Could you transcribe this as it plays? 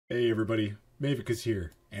Hey everybody, Mavicus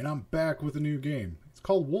here, and I'm back with a new game. It's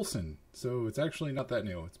called Wolcen, so it's actually not that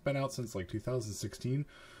new. It's been out since like 2016,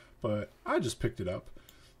 but I just picked it up.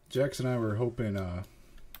 Jax and I were hoping to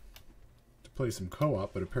play some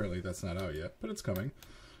co-op, but apparently that's not out yet, but it's coming.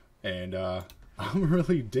 And I'm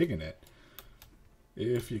really digging it.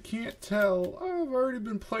 If you can't tell, I've already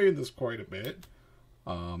been playing this quite a bit,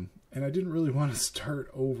 and I didn't really want to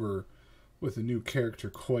start over with a new character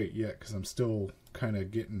quite yet because I'm still kind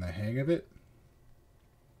of getting the hang of it.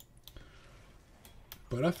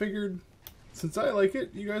 But I figured since I like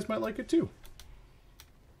it, you guys might like it too.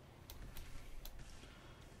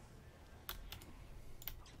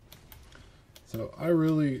 So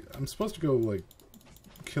I'm supposed to go like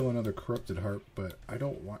kill another corrupted heart, but I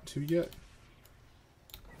don't want to yet.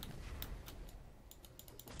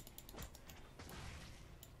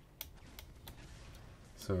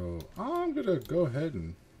 So I'm gonna go ahead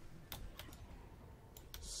and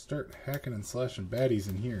start hacking and slashing baddies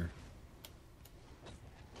in here.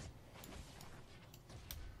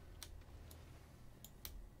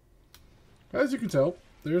 As you can tell,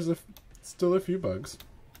 there's still a few bugs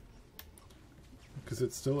because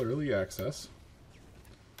it's still early access,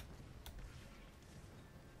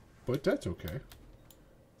 but that's okay.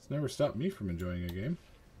 It's never stopped me from enjoying a game.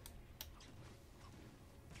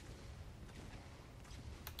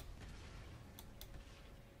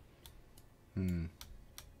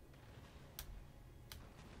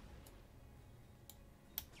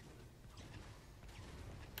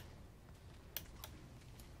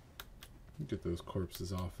 Get those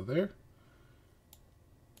corpses off of there.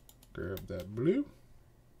 Grab that blue.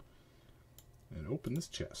 And open this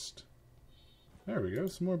chest. There we go,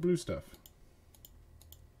 some more blue stuff.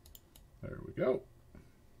 There we go.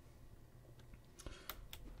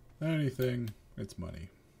 Anything, it's money.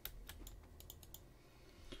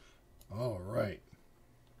 Alright.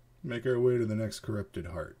 Make our way to the next corrupted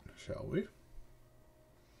heart, shall we?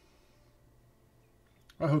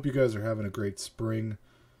 I hope you guys are having a great spring.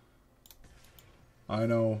 I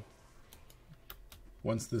know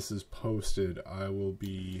once this is posted, I will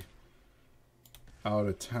be out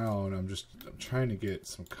of town. I'm trying to get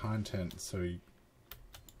some content so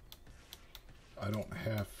I don't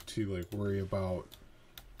have to like worry about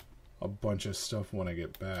a bunch of stuff when I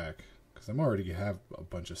get back, because I'm already have a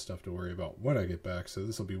bunch of stuff to worry about when I get back, so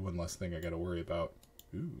this will be one less thing I got to worry about.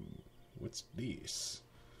 Ooh, what's this?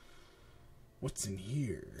 What's in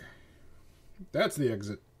here? That's the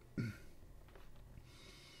exit.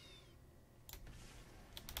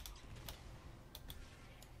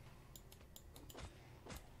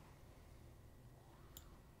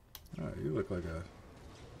 Oh, you look like a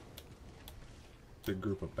big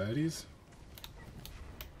group of baddies.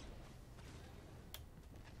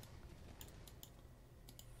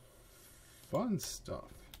 Fun stuff.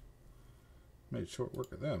 Made short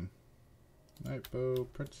work of them. Night bow,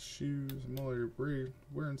 apprentice shoes. I'm already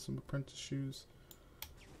wearing some apprentice shoes.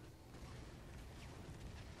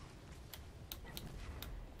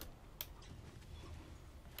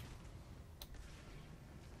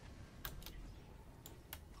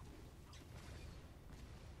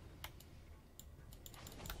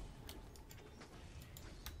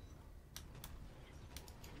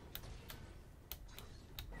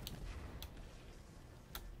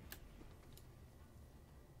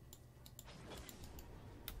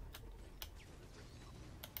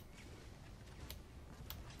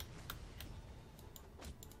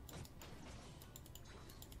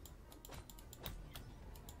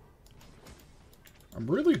 I'm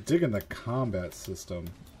really digging the combat system.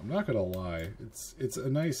 I'm not gonna lie. It's a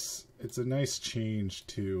nice change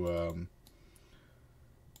to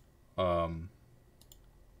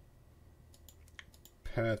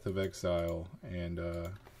Path of Exile and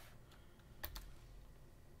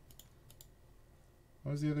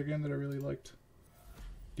what was the other game that I really liked?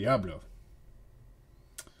 Diablo.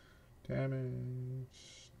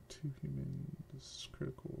 Damage, 2 humans,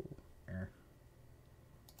 critical.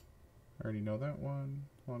 I already know that one.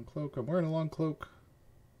 Long cloak. I'm wearing a long cloak.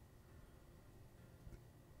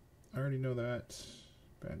 I already know that.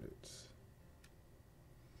 Bandits.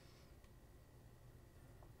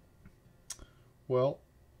 Well,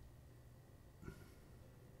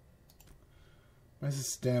 my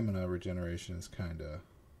stamina regeneration is kind of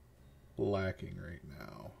lacking right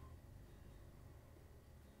now.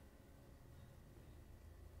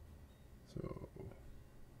 So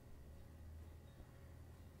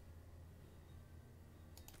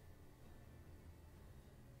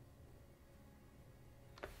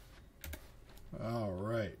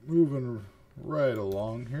alright, moving right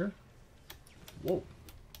along here. Whoa.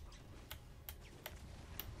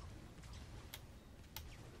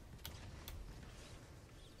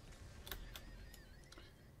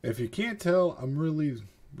 If you can't tell, I'm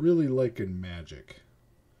really liking magic.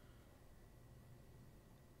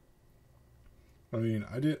 I mean,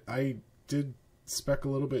 I did spec a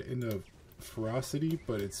little bit into ferocity,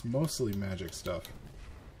 but it's mostly magic stuff.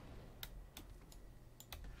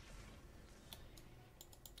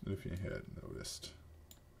 If you hadn't noticed,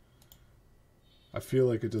 I feel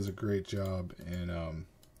like it does a great job in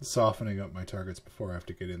softening up my targets before I have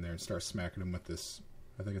to get in there and start smacking them with this.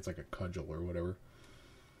 I think it's like a cudgel or whatever.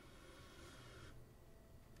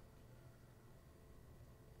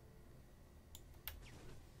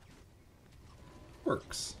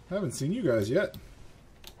 Works. I haven't seen you guys yet.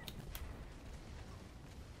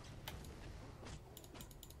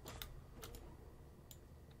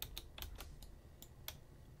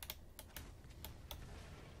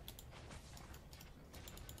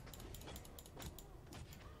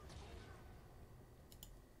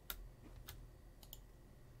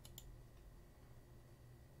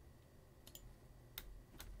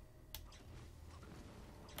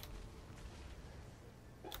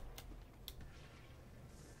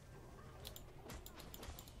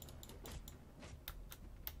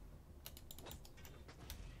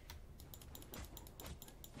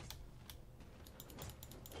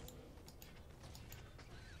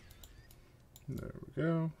 There we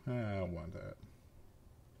go. I don't want that.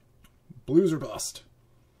 Blues or bust.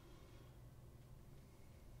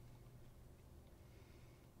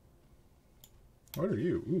 What are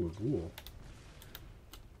you? Ooh, a ghoul.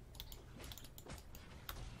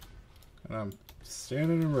 And I'm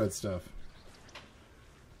standing in red stuff.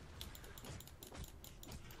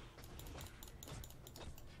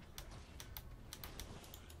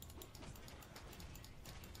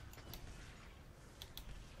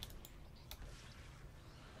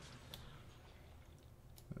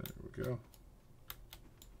 Go.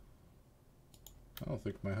 I don't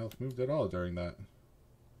think my health moved at all during that.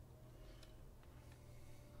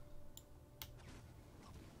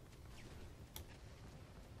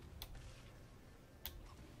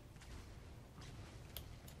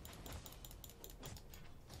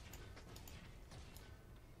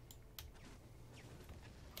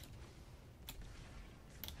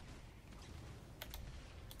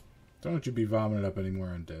 Don't you be vomiting up any more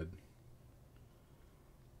undead.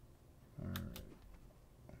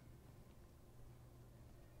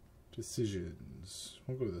 Decisions.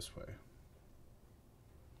 We'll go this way.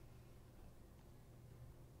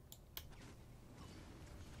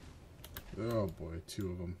 Oh boy,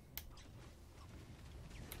 2 of them.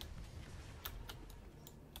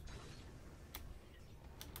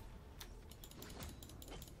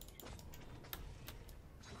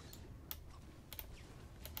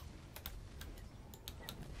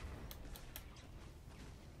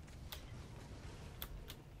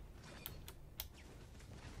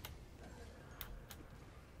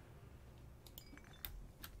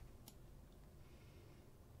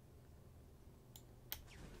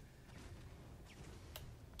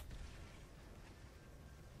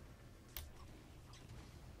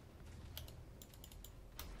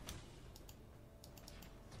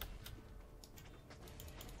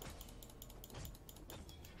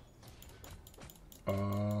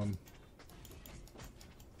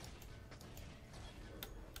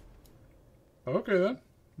 Okay then.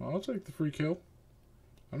 I'll take the free kill.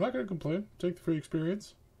 I'm not going to complain. Take the free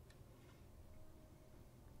experience.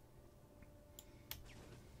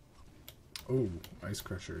 Oh, ice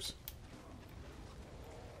crushers.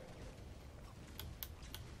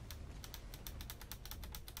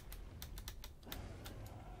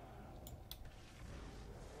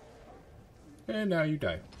 And now you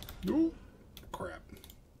die. Ooh, crap.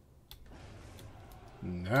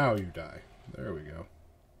 Now you die. There we go.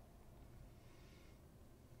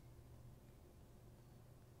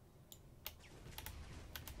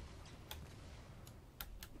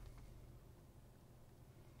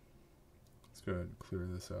 Let's go ahead and clear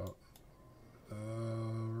this out.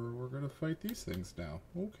 We're gonna fight these things now.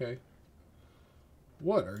 Okay.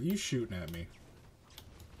 What are you shooting at me?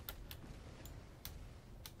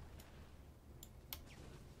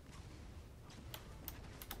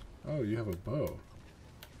 Oh, you have a bow.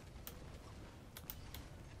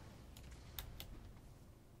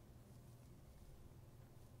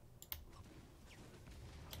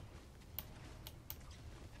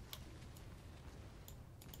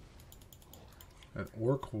 An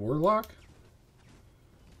orc warlock?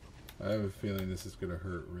 I have a feeling this is going to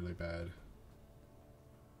hurt really bad.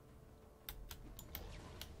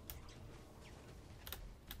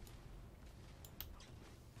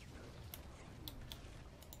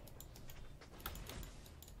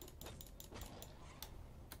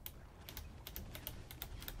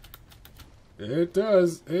 It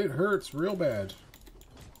does. It hurts real bad.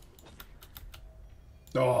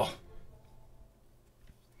 Oh.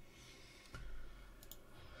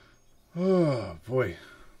 Oh, boy.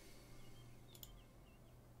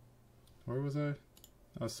 Where was I?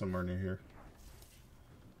 I was somewhere near here.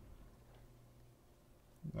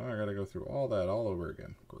 Now I gotta go through all that all over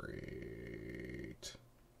again. Great.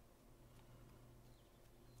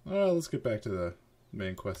 Well, let's get back to the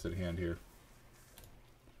main quest at hand here.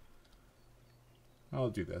 I'll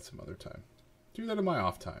do that some other time. Do that in my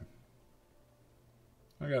off time.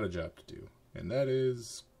 I got a job to do, and that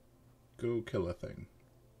is go kill a thing.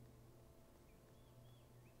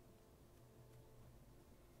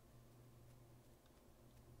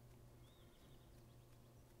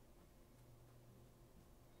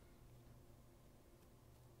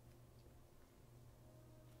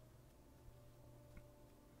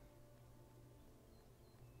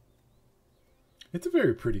 It's a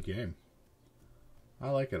very pretty game. I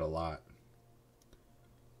like it a lot.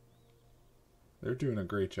 They're doing a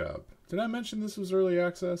great job. Did I mention this was early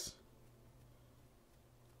access?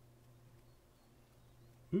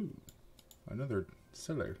 Ooh, another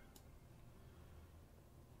cellar.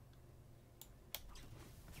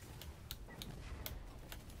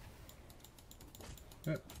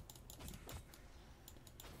 Yep.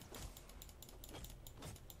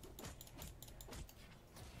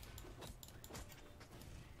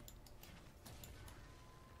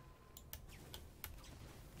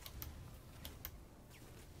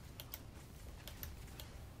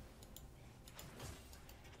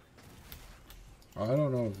 I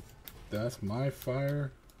don't know if that's my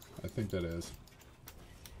fire. I think that is.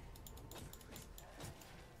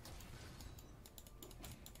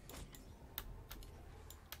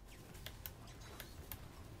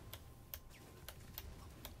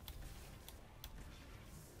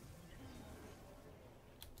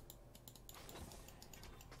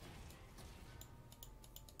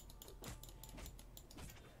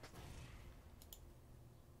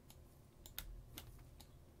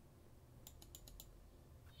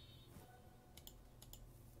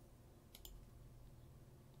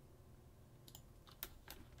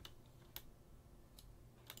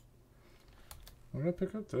 What did I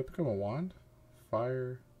pick up? Did I pick up a wand?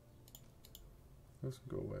 Fire. Those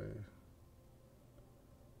can go away.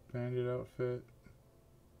 Bandit outfit.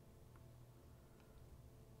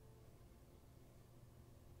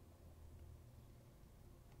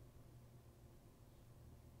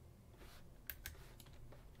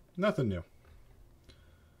 Nothing new.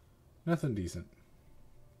 Nothing decent.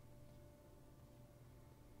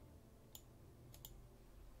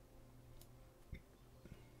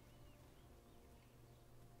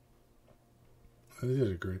 They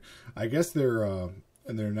did a great. I guess they're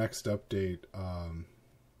in their next update.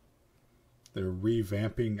 They're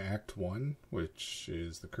revamping Act 1, which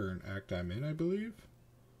is the current act I'm in, I believe.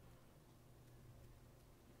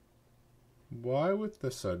 Why with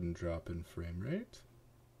the sudden drop in frame rate?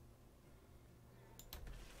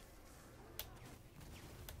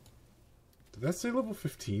 Did that say level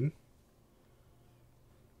 15?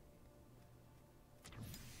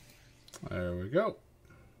 There we go.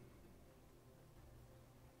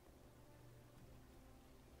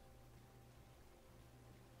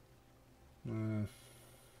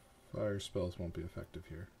 Fire spells won't be effective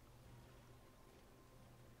here.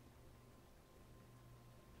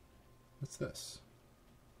 What's this?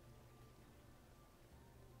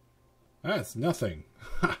 That's nothing.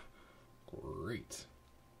 Ha! Great.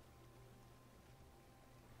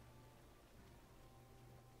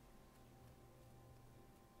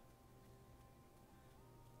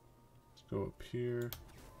 Let's go up here.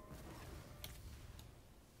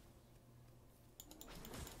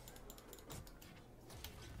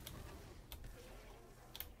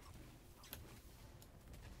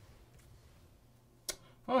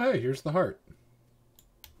 Oh, hey, here's the heart.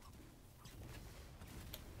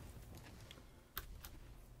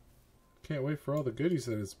 Can't wait for all the goodies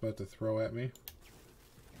that it's about to throw at me.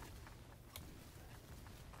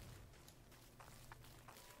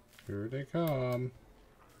 Here they come.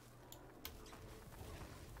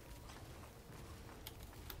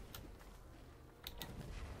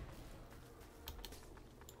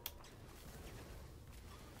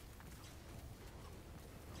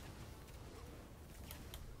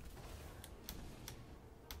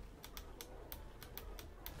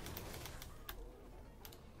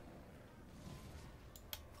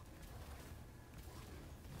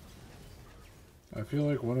 I feel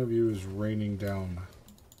like one of you is raining down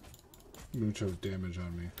mucho damage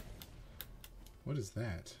on me. What is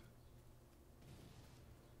that?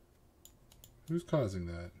 Who's causing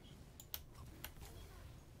that?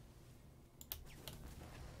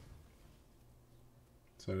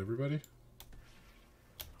 Is that everybody?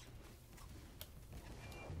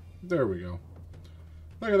 There we go.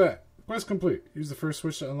 Look at that. Quest complete. Use the first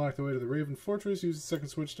switch to unlock the way to the Raven Fortress. Use the second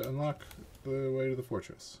switch to unlock the way to the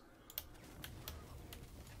fortress.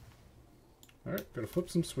 Alright, gotta flip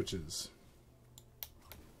some switches.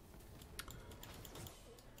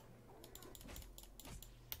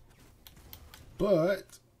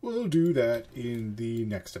 But we'll do that in the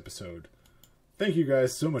next episode. Thank you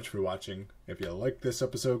guys so much for watching. If you like this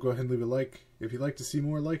episode, go ahead and leave a like. If you'd like to see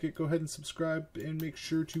more like it, go ahead and subscribe and make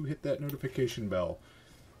sure to hit that notification bell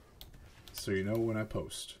so you know when I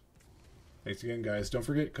post. Thanks again, guys. Don't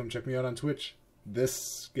forget, come check me out on Twitch.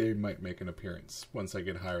 This game might make an appearance once I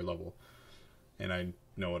get higher level and I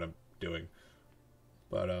know what I'm doing.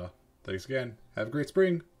 But thanks again. Have a great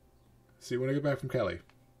spring. See you when I get back from Cali.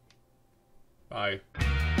 Bye.